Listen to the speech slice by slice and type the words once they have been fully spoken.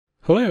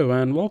Hello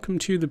and welcome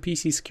to the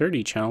PC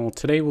Security channel.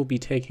 Today we'll be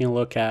taking a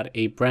look at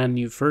a brand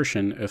new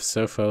version of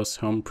Sophos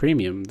Home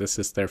Premium. This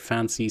is their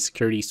fancy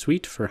security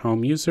suite for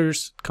home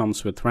users. It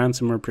comes with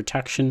ransomware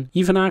protection,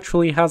 even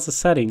actually has a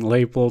setting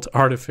labeled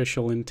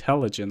artificial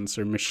intelligence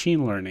or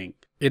machine learning.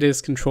 It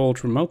is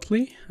controlled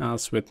remotely,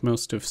 as with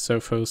most of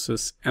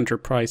Sophos's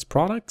enterprise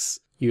products.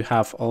 You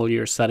have all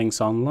your settings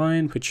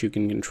online, which you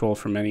can control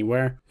from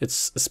anywhere.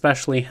 It's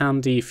especially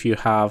handy if you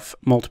have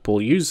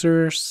multiple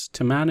users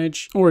to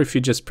manage, or if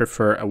you just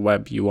prefer a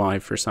web UI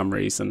for some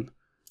reason.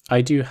 I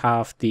do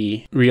have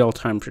the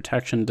real-time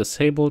protection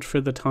disabled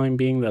for the time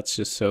being. That's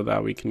just so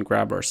that we can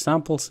grab our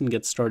samples and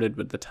get started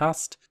with the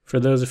test. For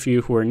those of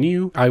you who are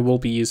new, I will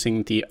be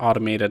using the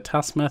automated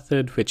test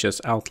method, which is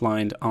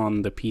outlined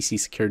on the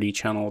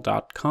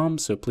pcsecuritychannel.com.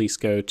 So please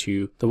go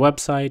to the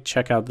website,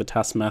 check out the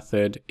test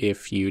method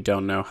if you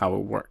don't know how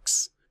it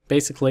works.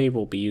 Basically,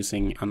 we'll be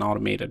using an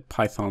automated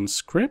Python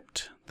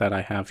script that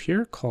I have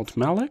here called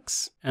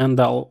Malware, and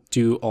that'll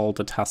do all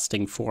the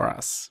testing for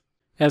us.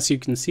 As you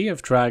can see,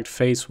 I've dragged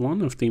phase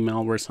 1 of the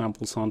malware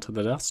samples onto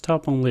the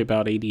desktop, only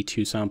about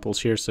 82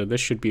 samples here, so this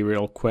should be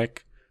real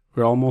quick.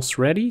 We're almost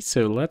ready,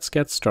 so let's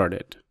get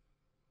started.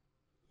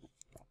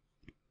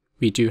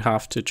 We do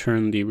have to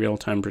turn the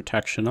real-time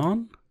protection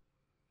on,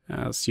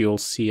 as you'll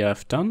see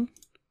I've done.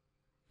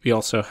 We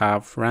also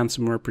have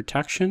ransomware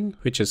protection,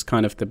 which is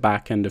kind of the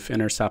back end of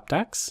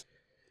InterceptX.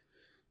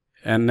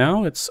 And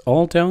now it's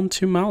all down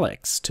to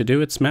Malware to do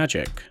its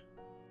magic.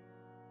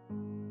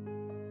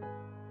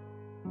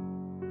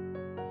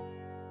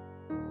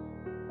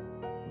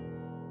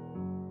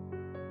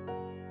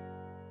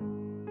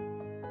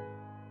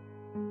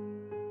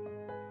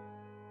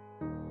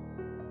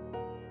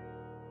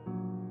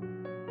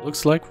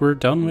 Looks like we're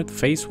done with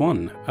phase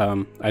 1.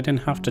 I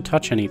didn't have to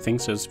touch anything,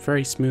 so it's a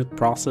very smooth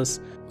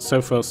process.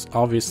 Sophos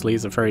obviously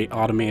is a very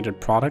automated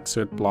product,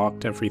 so it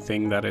blocked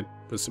everything that it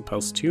was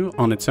supposed to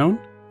on its own.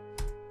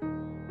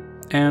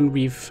 And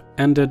we've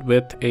ended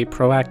with a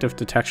proactive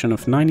detection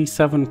of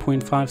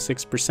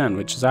 97.56%,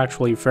 which is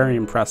actually very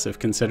impressive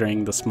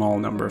considering the small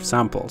number of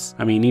samples.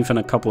 I mean, even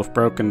a couple of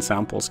broken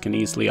samples can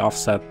easily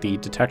offset the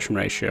detection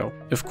ratio.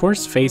 Of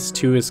course, phase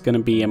 2 is going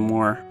to be a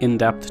more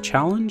in-depth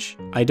challenge.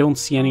 I don't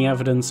see any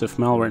evidence of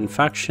malware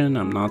infection.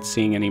 I'm not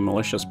seeing any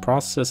malicious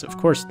process. Of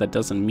course, that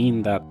doesn't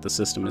mean that the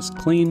system is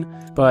clean,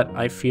 but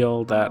I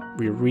feel that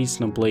we're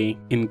reasonably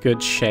in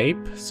good shape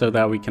so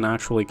that we can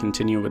actually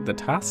continue with the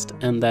test,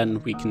 and then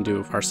we can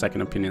do our second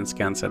opinion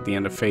scans at the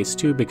end of phase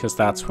 2, because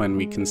that's when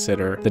we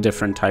consider the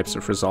different types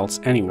of results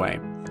anyway.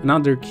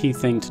 Another key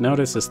thing to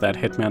notice is that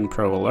Hitman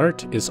Pro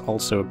Alert is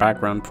also a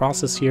background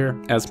process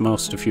here. As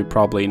most of you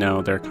probably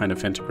know, they're kind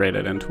of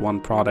integrated into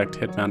one product.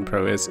 Hitman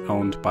Pro is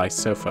owned by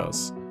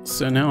Sophos.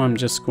 So now I'm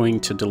just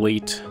going to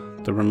delete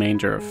the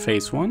remainder of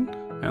phase 1,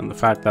 and the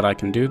fact that I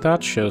can do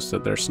that shows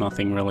that there's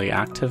nothing really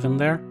active in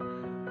there.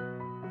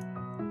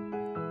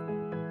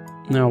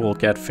 Now we'll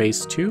get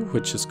phase 2,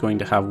 which is going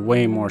to have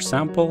way more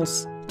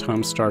samples.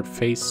 Time start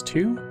phase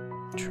 2.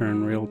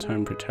 Turn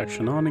real-time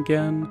protection on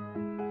again.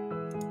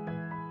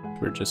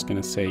 We're just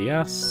going to say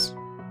yes.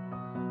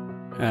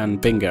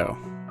 And bingo.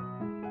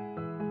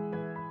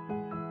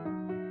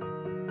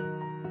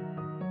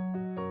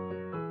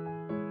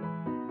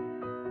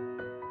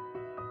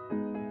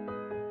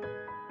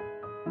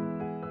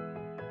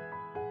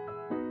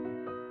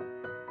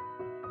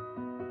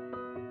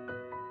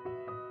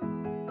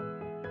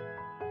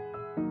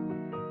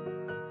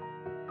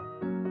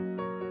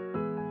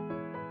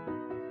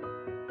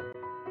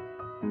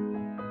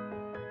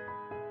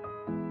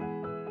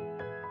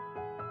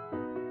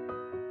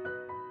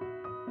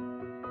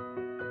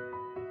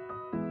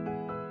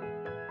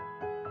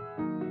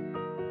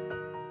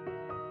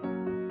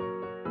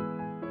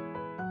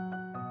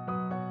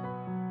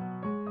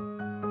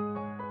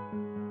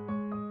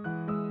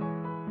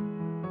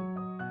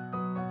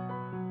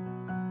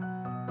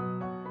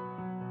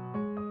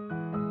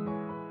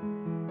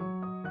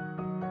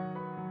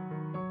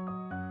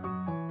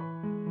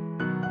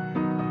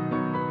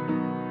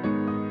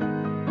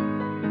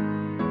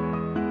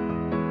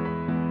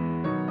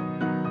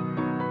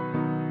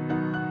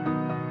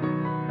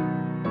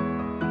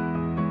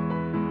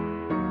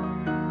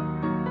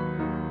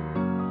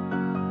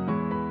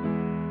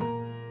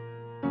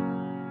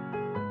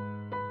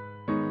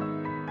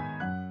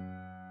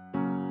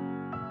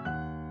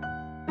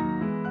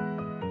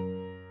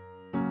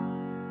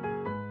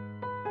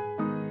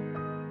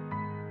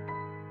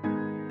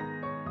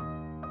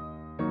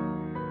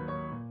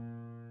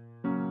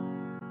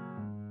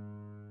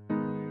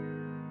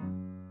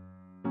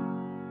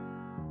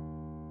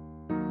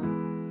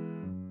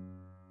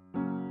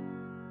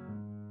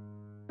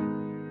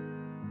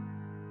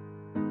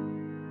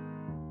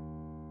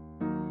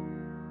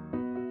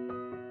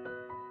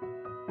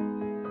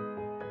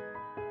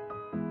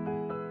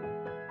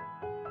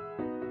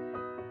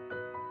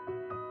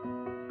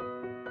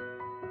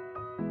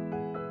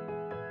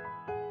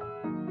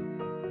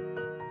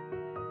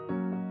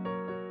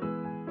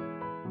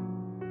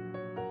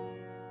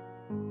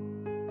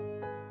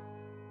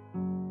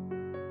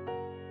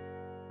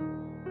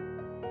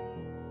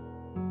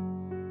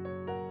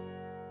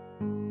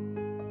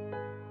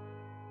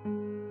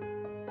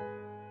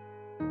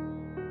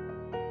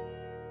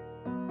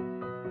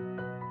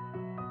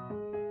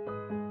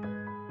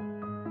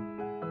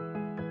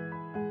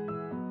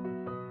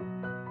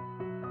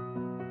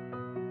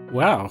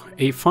 Wow,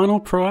 a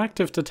final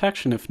proactive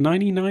detection of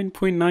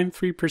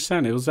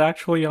 99.93%. It was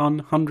actually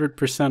on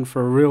 100%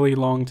 for a really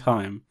long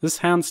time. This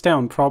hands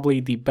down probably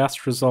the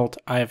best result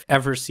I've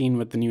ever seen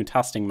with the new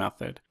testing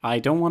method. I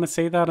don't want to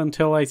say that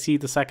until I see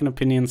the second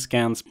opinion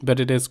scans,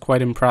 but it is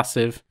quite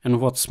impressive. And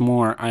what's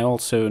more, I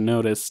also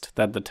noticed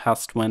that the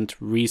test went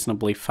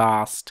reasonably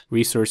fast.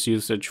 Resource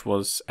usage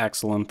was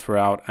excellent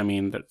throughout. I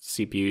mean, the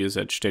CPU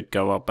usage did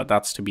go up, but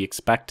that's to be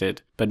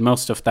expected. But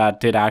most of that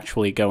did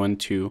actually go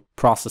into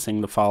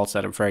processing the files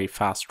at a very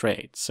fast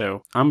rate.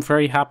 So I'm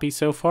very happy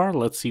so far.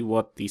 Let's see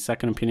what the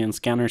second opinion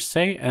scanners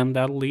say, and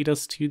that'll lead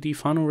us to the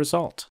final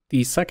result.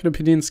 The second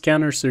opinion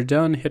scanners are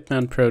done.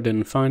 Hitman Pro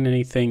didn't find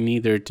anything,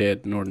 neither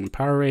did Norton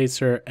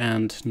PowerRacer,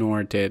 and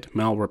nor did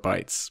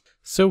Malwarebytes.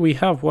 So we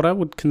have what I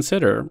would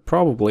consider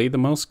probably the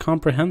most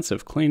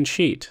comprehensive clean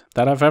sheet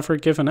that I've ever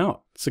given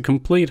out. It's a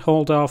complete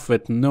hold off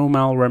with no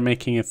malware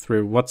making it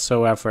through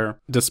whatsoever,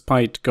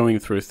 despite going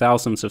through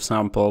thousands of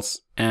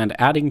samples, and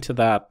adding to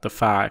that the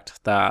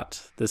fact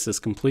that this is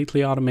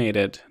completely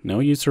automated, no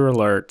user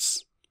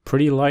alerts,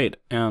 pretty light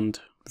and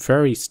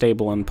very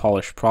stable and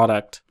polished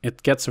product.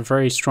 It gets a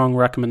very strong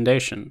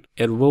recommendation.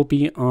 It will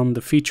be on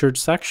the featured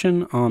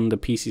section on the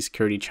PC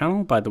Security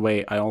channel. By the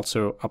way, I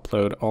also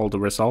upload all the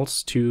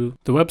results to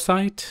the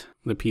website,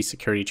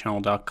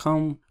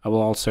 thepcsecuritychannel.com. I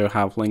will also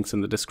have links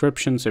in the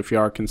description, so if you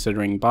are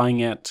considering buying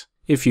it,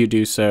 if you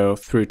do so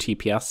through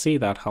TPSC,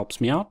 that helps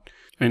me out.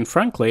 And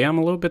frankly, I'm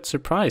a little bit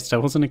surprised. I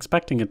wasn't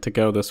expecting it to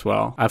go this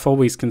well. I've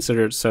always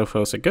considered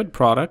Sophos a good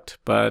product,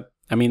 but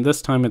I mean,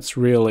 this time it's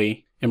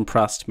really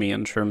impressed me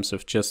in terms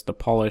of just the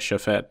polish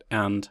of it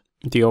and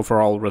the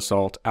overall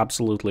result.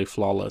 Absolutely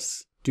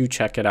flawless. Do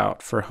check it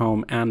out for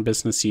home and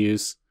business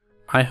use.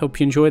 I hope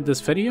you enjoyed this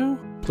video.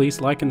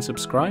 Please like and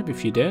subscribe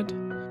if you did.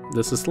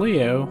 This is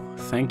Leo.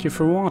 Thank you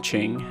for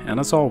watching, and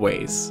as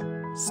always,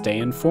 stay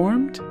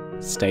informed,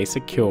 stay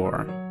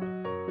secure.